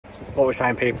What we're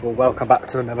saying, people, welcome back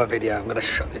to another video. I'm going to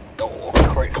shut this door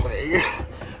quickly.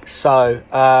 So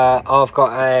I've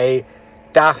got a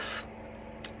DAF,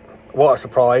 what a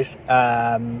surprise,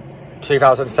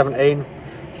 2017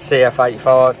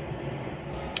 CF85,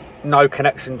 no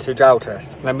connection to gel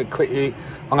test. Let me quickly,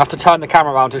 I'm going to have to turn the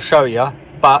camera around to show you,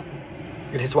 but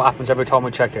this is what happens every time we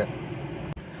check it.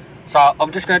 So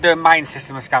I'm just going to do a main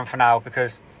system scan for now,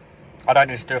 because I don't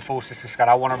need to do a full system scan.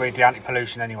 I want to read the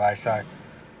anti-pollution anyway, so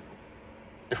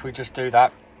if we just do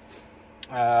that,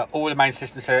 all the main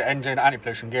systems here, engine,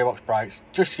 anti-pollution, gearbox, brakes,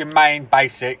 just your main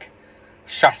basic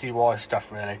chassis wise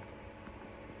stuff really.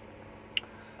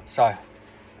 So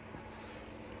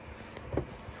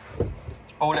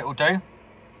all it will do,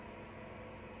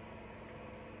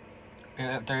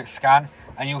 it'll do its scan,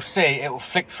 and you'll see it will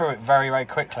flick through it very, very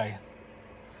quickly.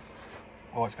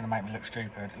 Oh, it's going to make me look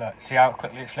stupid. Look, see how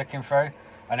quickly it's flicking through,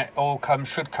 and it all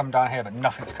should come down here, but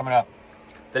nothing's coming up.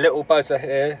 The little buzzer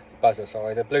here,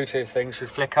 the Bluetooth thing should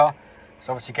flicker. It's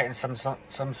obviously getting some sort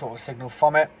of signal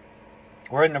from it.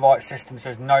 We're in the right system, so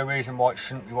there's no reason why it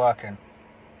shouldn't be working.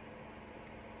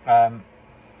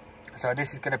 So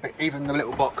this is going to be, even the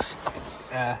little box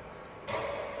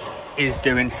is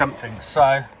doing something.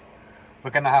 So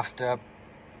we're going to have to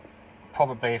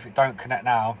probably, if it don't connect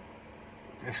now,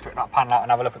 strip that panel out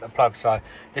and have a look at the plug. So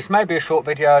this may be a short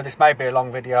video, this may be a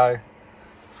long video.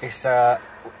 It's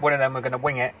one of them. We're going to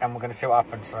wing it and we're going to see what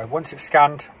happens. So once it's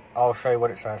scanned, I'll show you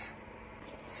what it says.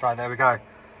 So there we go.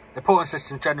 The porting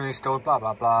system is generally installed, blah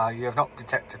blah blah. You have not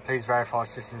detected, please verify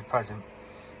system is present.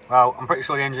 Well, I'm pretty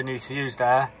sure the engine ECU is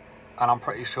there, and I'm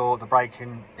pretty sure the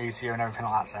braking ECU and everything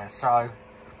like that's there. So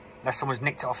unless someone's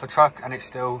nicked it off the truck and it's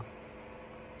still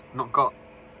not got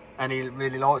any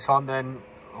really lights on, then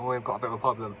we've got a bit of a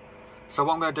problem. So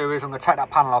what I'm going to do is I'm going to take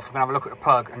that panel off. We're going to have a look at the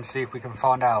plug and see if we can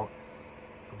find out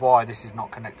why this is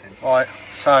not connecting. Right,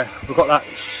 so we've got that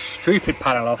stupid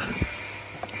panel off.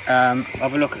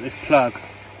 Have a look at this plug.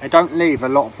 They don't leave a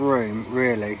lot of room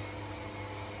really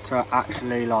to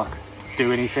actually like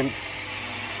do anything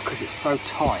because it's so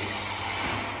tight.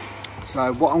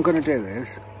 So what I'm going to do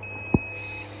is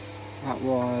that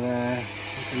wire there,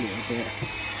 a little bit.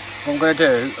 What I'm going to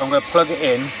do, I'm going to plug it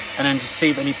in and then just see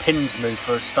if any pins move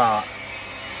for a start.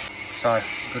 So I'm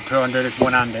going to try and do this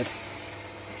one-handed.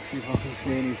 See if I can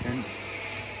see anything.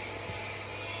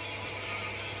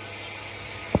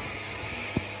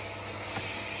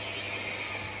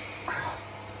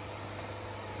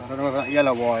 I don't know whether that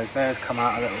yellow wire is there, has come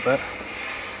out a little bit.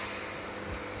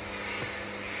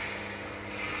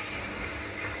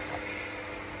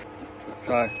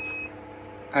 So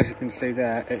as you can see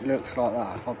there, it looks like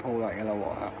that. If I pull that yellow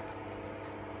wire out,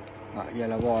 that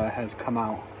yellow wire has come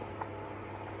out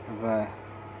of there.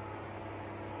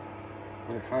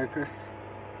 Will it focus?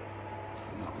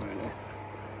 Not really.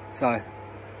 So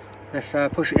let's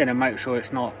push it in and make sure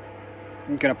it's not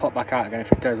going to pop back out again.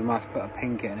 If it does, we might have to put a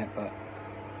pin kit in it, but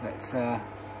let's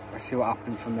see what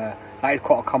happens from there. That is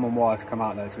quite a common wire to come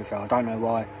out though, to be fair. I don't know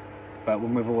why, but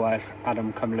when we've always had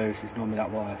them come loose, it's normally that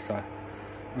wire. So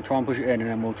we'll try and push it in and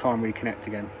then we'll try and reconnect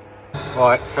again.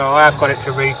 Right, so I have got it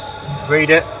to read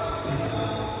it.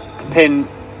 The pin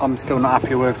I'm still not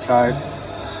happy with, so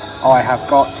I have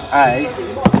got to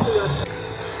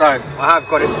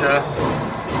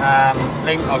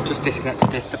link. I've just disconnected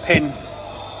this. The pin,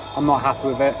 I'm not happy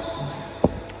with it.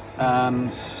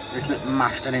 It's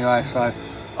mashed anyway, so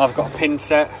I've got a pin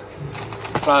set,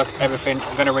 plug, everything.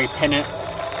 I'm going to repin it.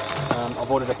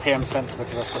 I've ordered a PM sensor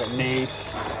because that's what it needs,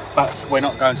 but we're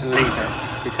not going to leave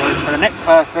it because for the next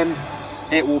person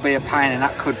it will be a pain, and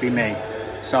that could be me.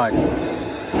 So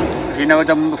if you've never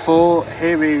done one before,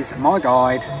 here is my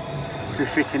guide to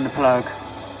fitting the plug,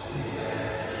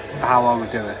 how I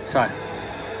would do it. So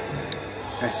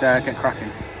let's get cracking.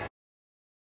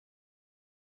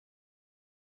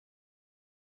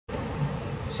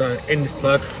 So in this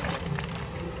plug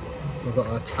we've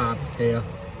got a tab here,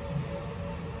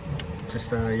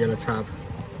 just a yellow tab,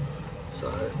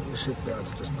 so we should be able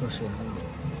to just push it out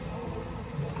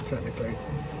technically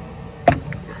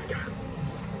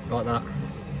like that.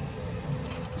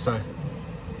 So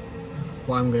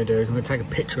what I'm going to do is I'm going to take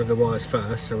a picture of the wires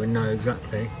first so we know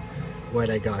exactly where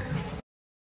they go.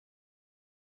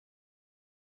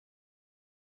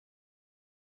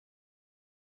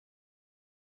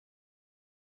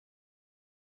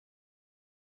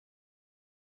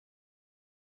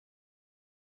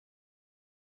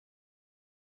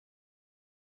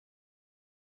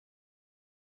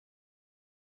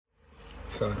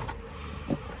 So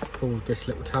pull this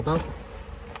little tab out,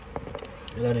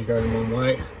 it'll only go in one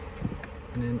way,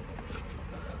 and then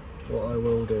what I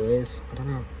will do is, I don't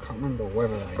know, I can't remember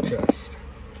whether they just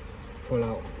pull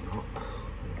out or not.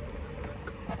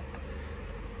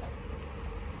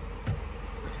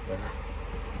 There.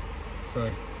 So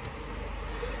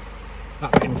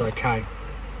that pin's okay.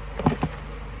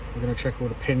 We're going to check all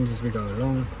the pins as we go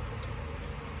along.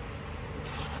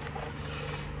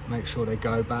 Make sure they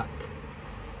go back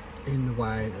in the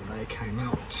way that they came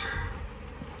out.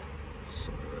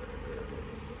 So,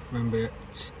 remember,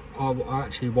 I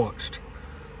actually watched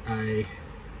a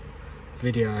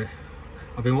video.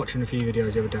 I've been watching a few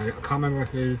videos the other day. I can't remember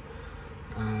who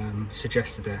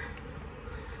suggested it,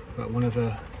 but one of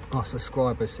our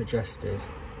subscribers suggested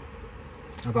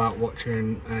about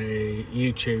watching a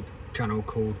YouTube channel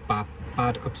called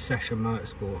Bad Obsession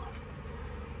Motorsport,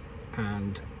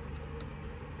 and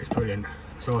it's brilliant.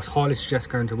 So I highly suggest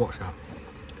going to watch that.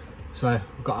 So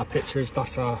we've got our pictures.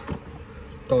 That's our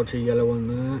dodgy yellow one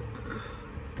there.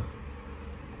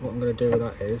 What I'm going to do with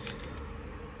that is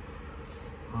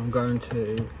I'm going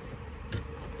to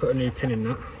put a new pin in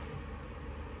that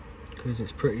because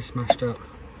it's pretty smashed up.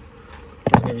 I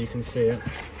don't know if you can see it.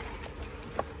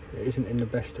 It isn't in the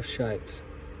best of shapes.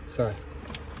 So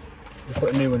we'll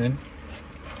put a new one in,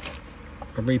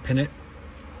 I'll repin it,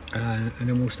 and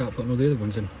then we'll start putting all the other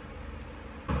ones in.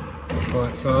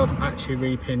 Right, so I've actually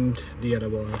repinned the yellow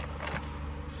wire.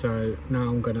 So now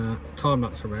I'm gonna time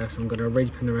lapse the rest, I'm gonna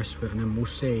repin the rest of it, and then we'll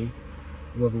see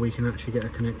whether we can actually get a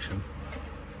connection.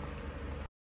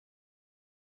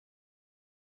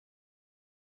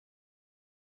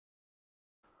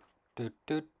 I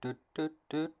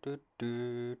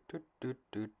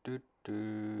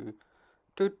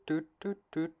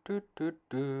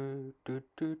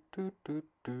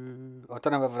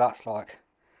don't know whether that's like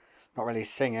not really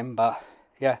singing, but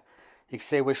yeah, you can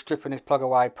see we're stripping this plug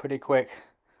away pretty quick.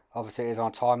 Obviously it is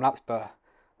on time lapse, but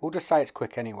we'll just say it's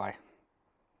quick anyway.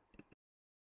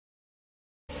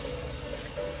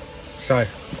 So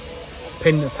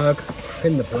pin the plug.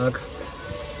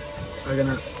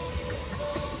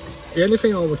 The only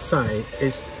thing I would say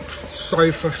is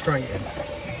so frustrating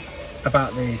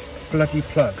about these bloody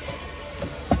plugs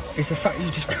is the fact you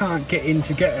just can't get in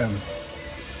to get them.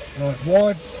 Like,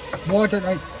 why don't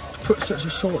they put such a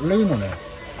short loom on it?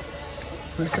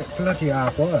 It's bloody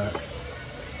hard work.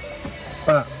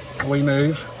 But we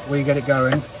move, we get it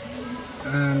going,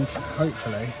 and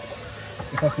hopefully,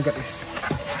 if I can get this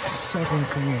sodding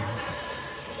thing in.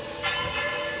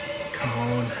 Come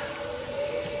on.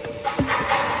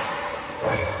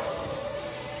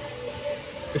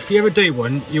 If you ever do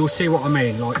one, you'll see what I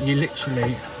mean. Like, you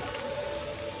literally,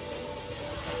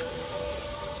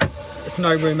 there's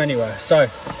no room anywhere. So,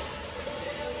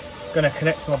 I'm gonna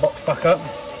connect my box back up,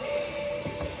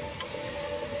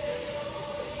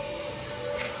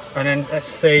 and then let's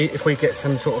see if we get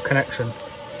some sort of connection.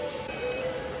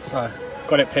 So,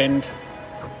 got it pinned,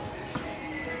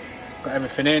 got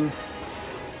everything in.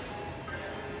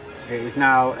 It is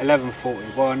now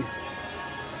 11:41.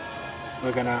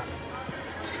 We're gonna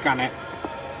scan it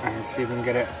and see if we can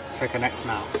get it to connect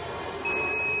now.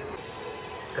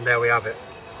 And there we have it.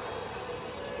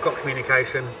 Got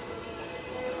communication.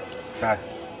 So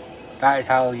that is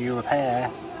how you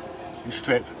repair and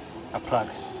strip a plug.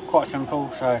 Quite simple.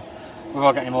 So if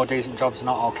I get any more decent jobs or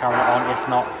not, I'll carry it on. If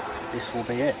not, this will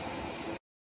be it.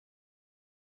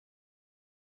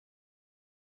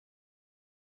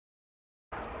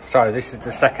 So this is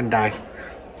the second day.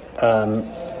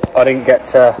 I didn't get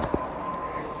to,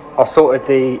 I sorted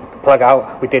the plug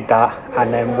out, we did that,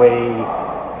 and then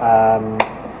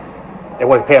it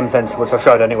was PM sensible, so I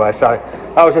showed anyway. So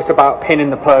that was just about pinning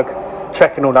the plug,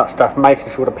 checking all that stuff, making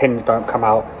sure the pins don't come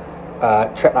out,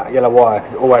 check that yellow wire,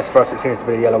 because always for us it seems to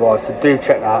be the yellow wire, so do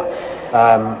check that.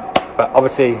 But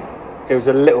obviously it was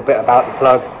a little bit about the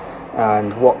plug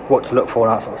and what to look for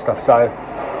and that sort of stuff. So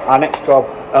our next job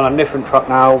on a different truck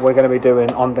now, we're going to be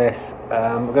doing on this,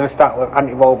 we're going to start with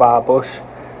anti-roll bar bush,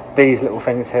 these little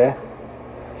things here.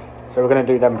 So we're going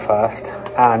to do them first,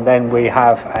 and then we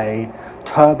have a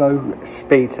turbo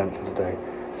speed sensor to do.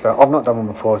 So I've not done one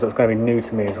before, so it's going to be new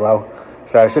to me as well.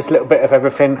 So it's just a little bit of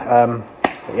everything.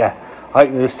 But yeah, I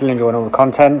hope you're still enjoying all the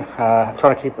content. I'm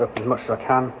trying to keep it up as much as I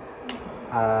can.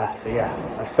 So yeah,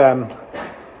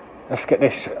 let's get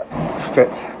this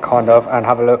stripped kind of and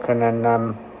have a look, and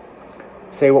then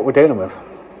see what we're dealing with.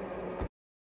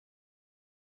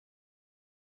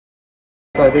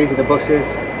 So these are the bushes.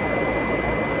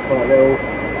 It's like little,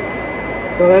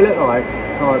 what they look like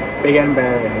big end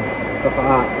bearings, stuff like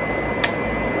that.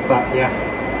 But yeah,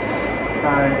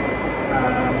 so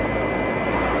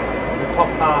the top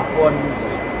half ones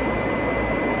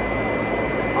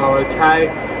are okay,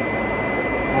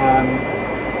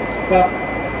 but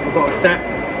we've got a set,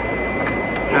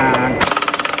 and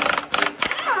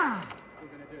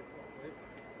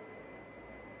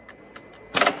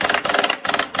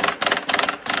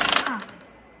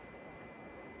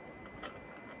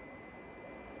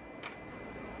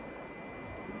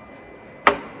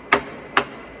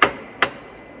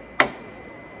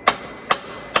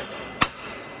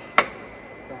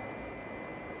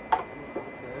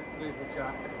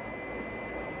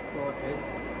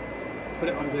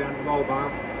under the anti-roll bar.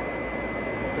 So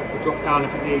I have to drop down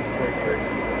if it needs to, because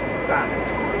that is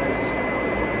quite loose.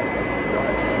 So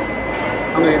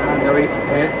I'm going to get underneath it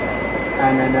here,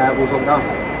 and then we'll drop down.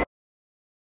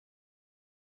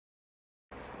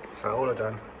 So all I've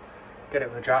done, get it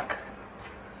with the jack,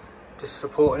 just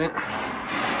supporting it,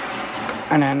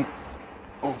 and then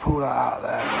we'll pull that out of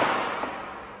there.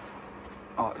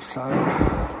 Like so.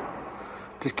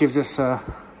 Just gives us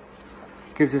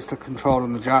the control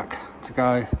on the jack to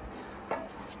go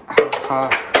how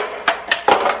far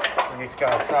we need to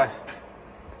go. So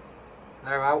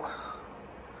they're out.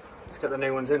 Let's get the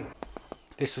new ones in.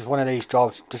 This was one of these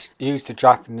jobs. Just use the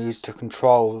jack and use to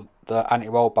control the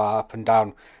anti-roll bar up and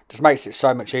down. Just makes it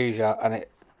so much easier, and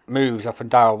it moves up and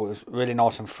down. It was really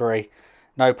nice and free.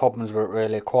 No problems with it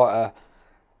really. Quite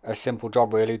a simple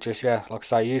job really. Just yeah, like I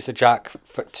say, use the jack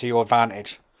to your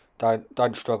advantage.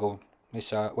 Don't struggle.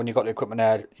 It's, when you've got the equipment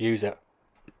there, use it.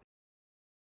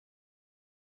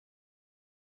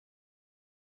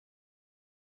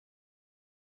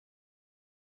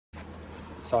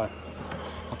 So,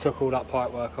 I took all that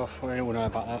pipe work off. We all know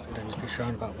about that. We don't need to be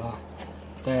shown about that.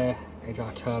 There is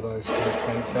our turbo speed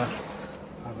sensor.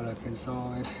 Have a look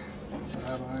inside.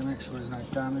 Turbo, make sure there's no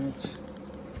damage.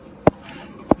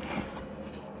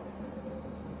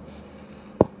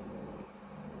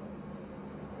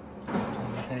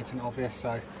 Anything obvious,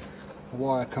 so the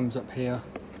wire comes up here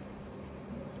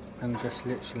and just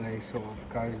literally sort of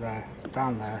goes there. It's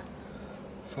down there,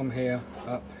 from here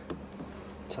up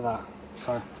to that.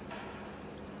 So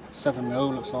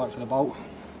 7mm looks like for the bolt.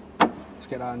 Let's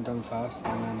get that undone first,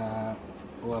 and then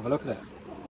we'll have a look at it.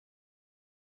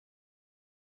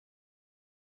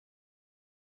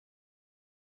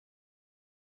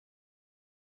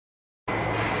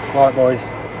 Right boys,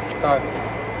 so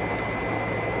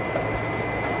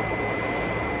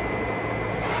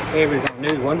here is our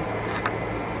new one,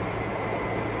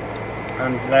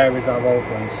 and there is our old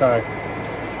one. So,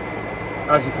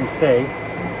 as you can see,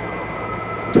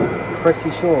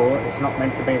 pretty sure it's not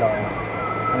meant to be like that,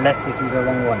 unless this is the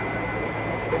wrong one.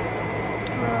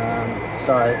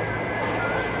 So,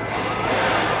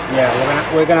 yeah,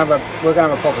 we're gonna have a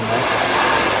problem there,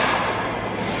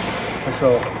 for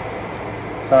sure.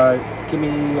 So, give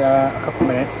me a couple of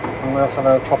minutes, and we'll also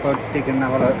have a proper dig and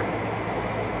have a look.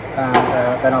 And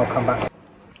then I'll come back.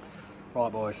 Right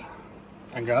boys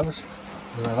and girls,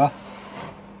 whoever,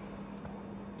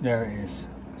 there it is.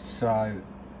 So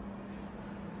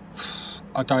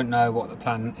I don't know what the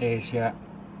plan is yet.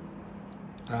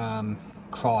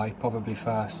 Cry probably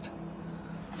first.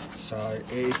 So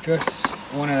it's just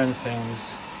one of them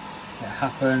things. It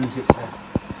happens. It's a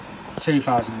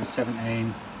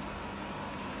 2017.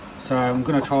 So I'm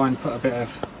going to try and put a bit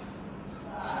of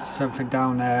something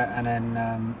down there, and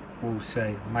then we'll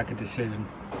see, make a decision.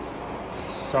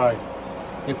 So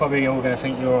you're probably all going to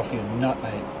think you're off your nut,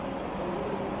 mate.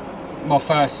 My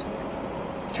first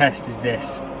test is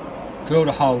this: drilled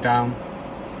a hole down,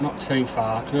 not too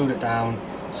far, drilled it down,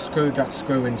 screwed that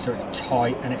screw in so it's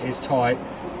tight, and it is tight,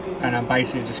 and I'm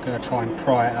basically just going to try and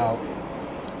pry it out.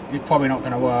 It's probably not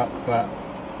going to work, but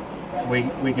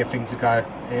we give things a go.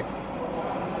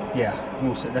 Yeah,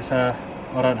 we'll see. Let's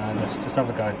I don't know, let's just have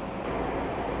a go.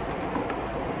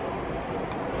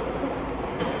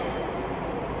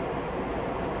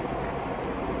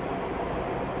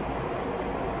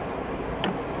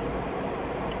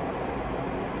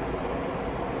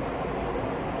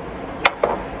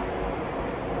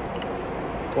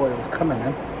 Thought it was coming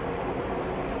then.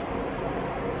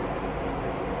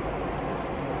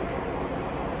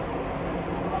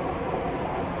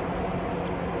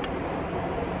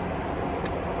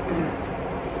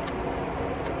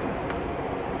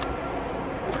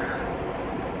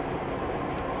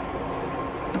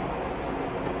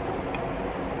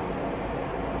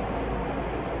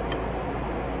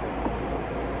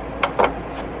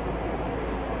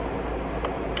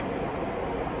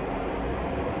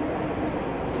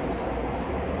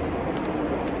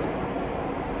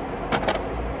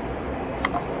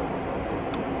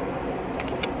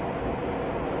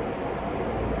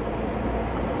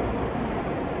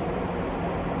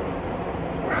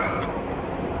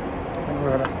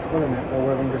 Whether that's pulling it or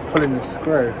whether I'm just pulling the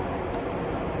screw.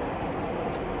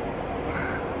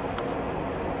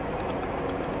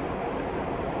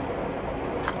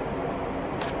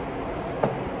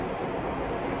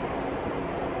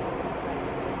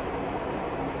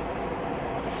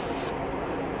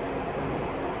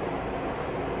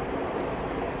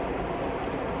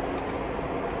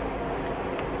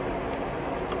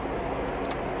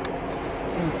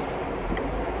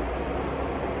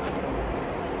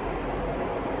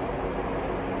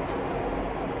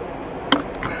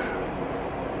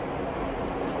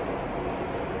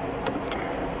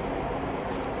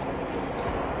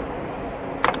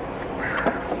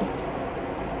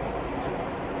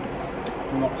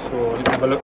 not sure. Let me have a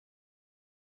look.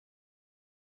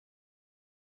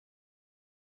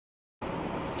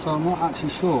 So I'm not actually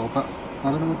sure, but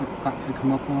I don't know if it actually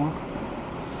come up or not.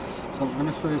 So I'm going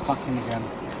to screw this back in again.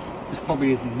 This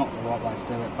probably isn't not the right way to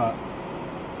do it, but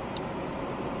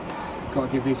got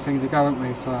to give these things a go, haven't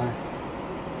we? So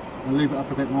I'll lube it up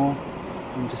a bit more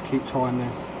and just keep trying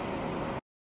this.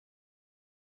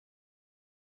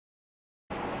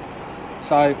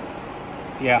 So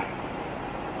yeah,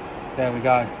 there we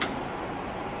go.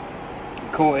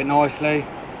 Caught it nicely.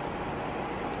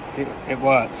 It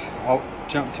worked.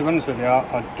 To be honest with you,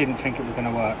 I didn't think it was going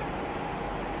to work,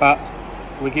 but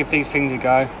we give these things a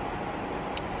go.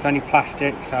 It's only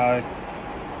plastic, so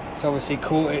it's obviously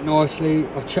caught it nicely.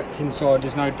 I've checked inside,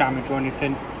 there's no damage or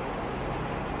anything.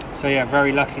 So yeah,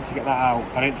 very lucky to get that out.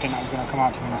 I didn't think that was going to come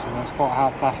out, to be honest with you. It's quite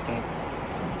hard plastic.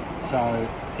 So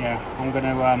yeah, I'm going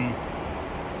to go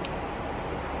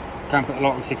and put the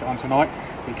lottery ticket on tonight,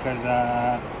 because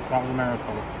that was a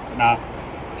miracle. But nah,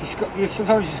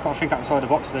 sometimes you just got to think outside the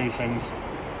box for these things.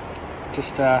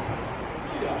 Just yeah.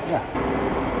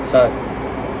 So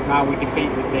now we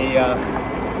defeated the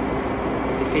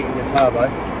turbo.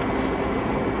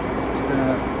 Just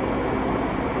gonna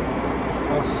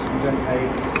nice and gently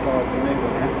slide the new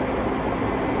one in.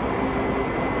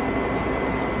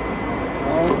 So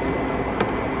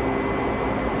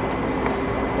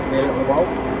give me a little roll.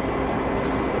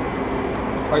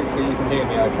 Hopefully you can hear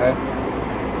me okay.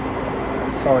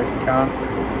 Sorry if you can't.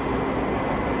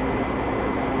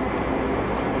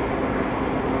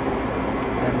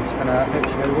 I'm just gonna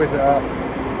literally whiz it up.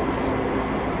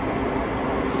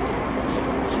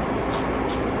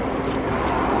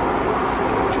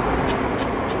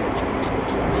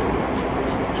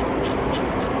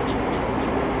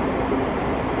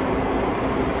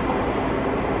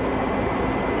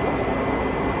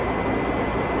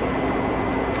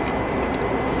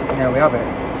 There we have it.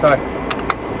 So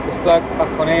this plug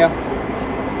back on here,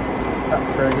 back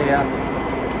through here,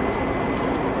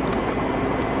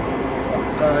 like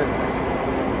so.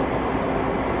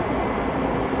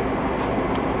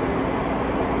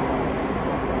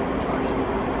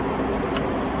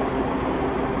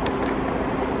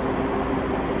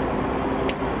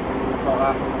 Like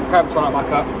that. Grab it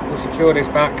back up, we'll secure this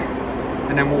back,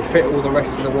 and then we'll fit all the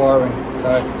rest of the wiring.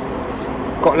 So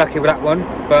got lucky with that one,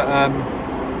 but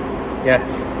yeah,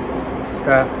 just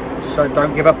so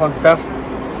don't give up on stuff.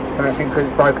 Don't think because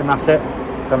it's broken that's it.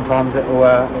 Sometimes it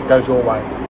goes your way.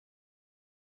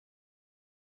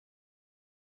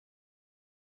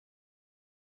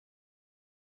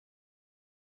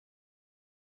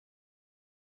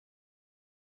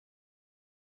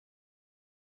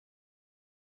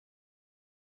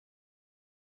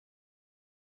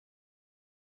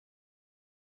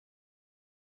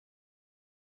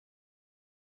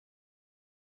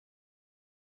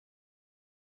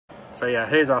 So yeah,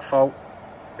 here's our fault.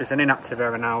 It's an inactive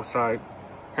error now, so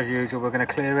as usual we're going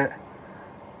to clear it,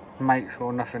 make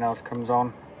sure nothing else comes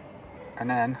on,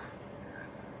 and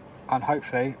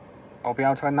hopefully I'll be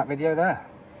able to end that video there.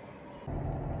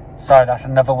 So that's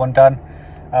another one done.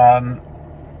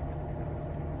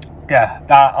 Yeah,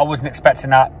 that I wasn't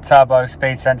expecting that turbo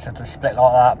speed sensor to split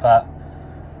like that, but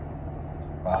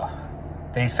well,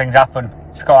 these things happen.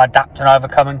 Just got to adapt and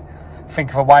overcome and think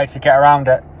of a way to get around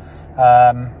it.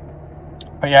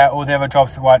 But yeah, all the other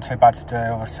jobs weren't too bad to do.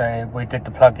 Obviously, we did the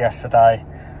plug yesterday,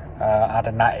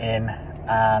 adding that in,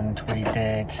 and we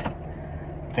did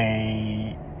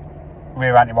the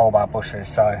rear anti-roll bar bushes.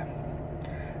 So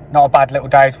not a bad little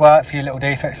day's work, a few little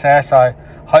defects there. So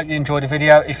hope you enjoyed the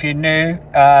video. If you're new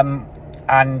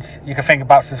and you can think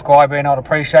about subscribing, I'd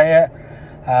appreciate it.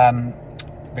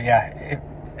 But yeah,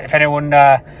 if anyone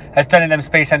has done them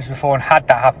speed sensors before and had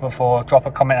that happen before, drop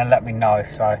a comment and let me know.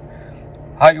 So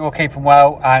I hope you're all keeping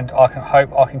well, and I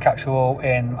hope I can catch you all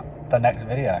in the next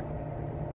video.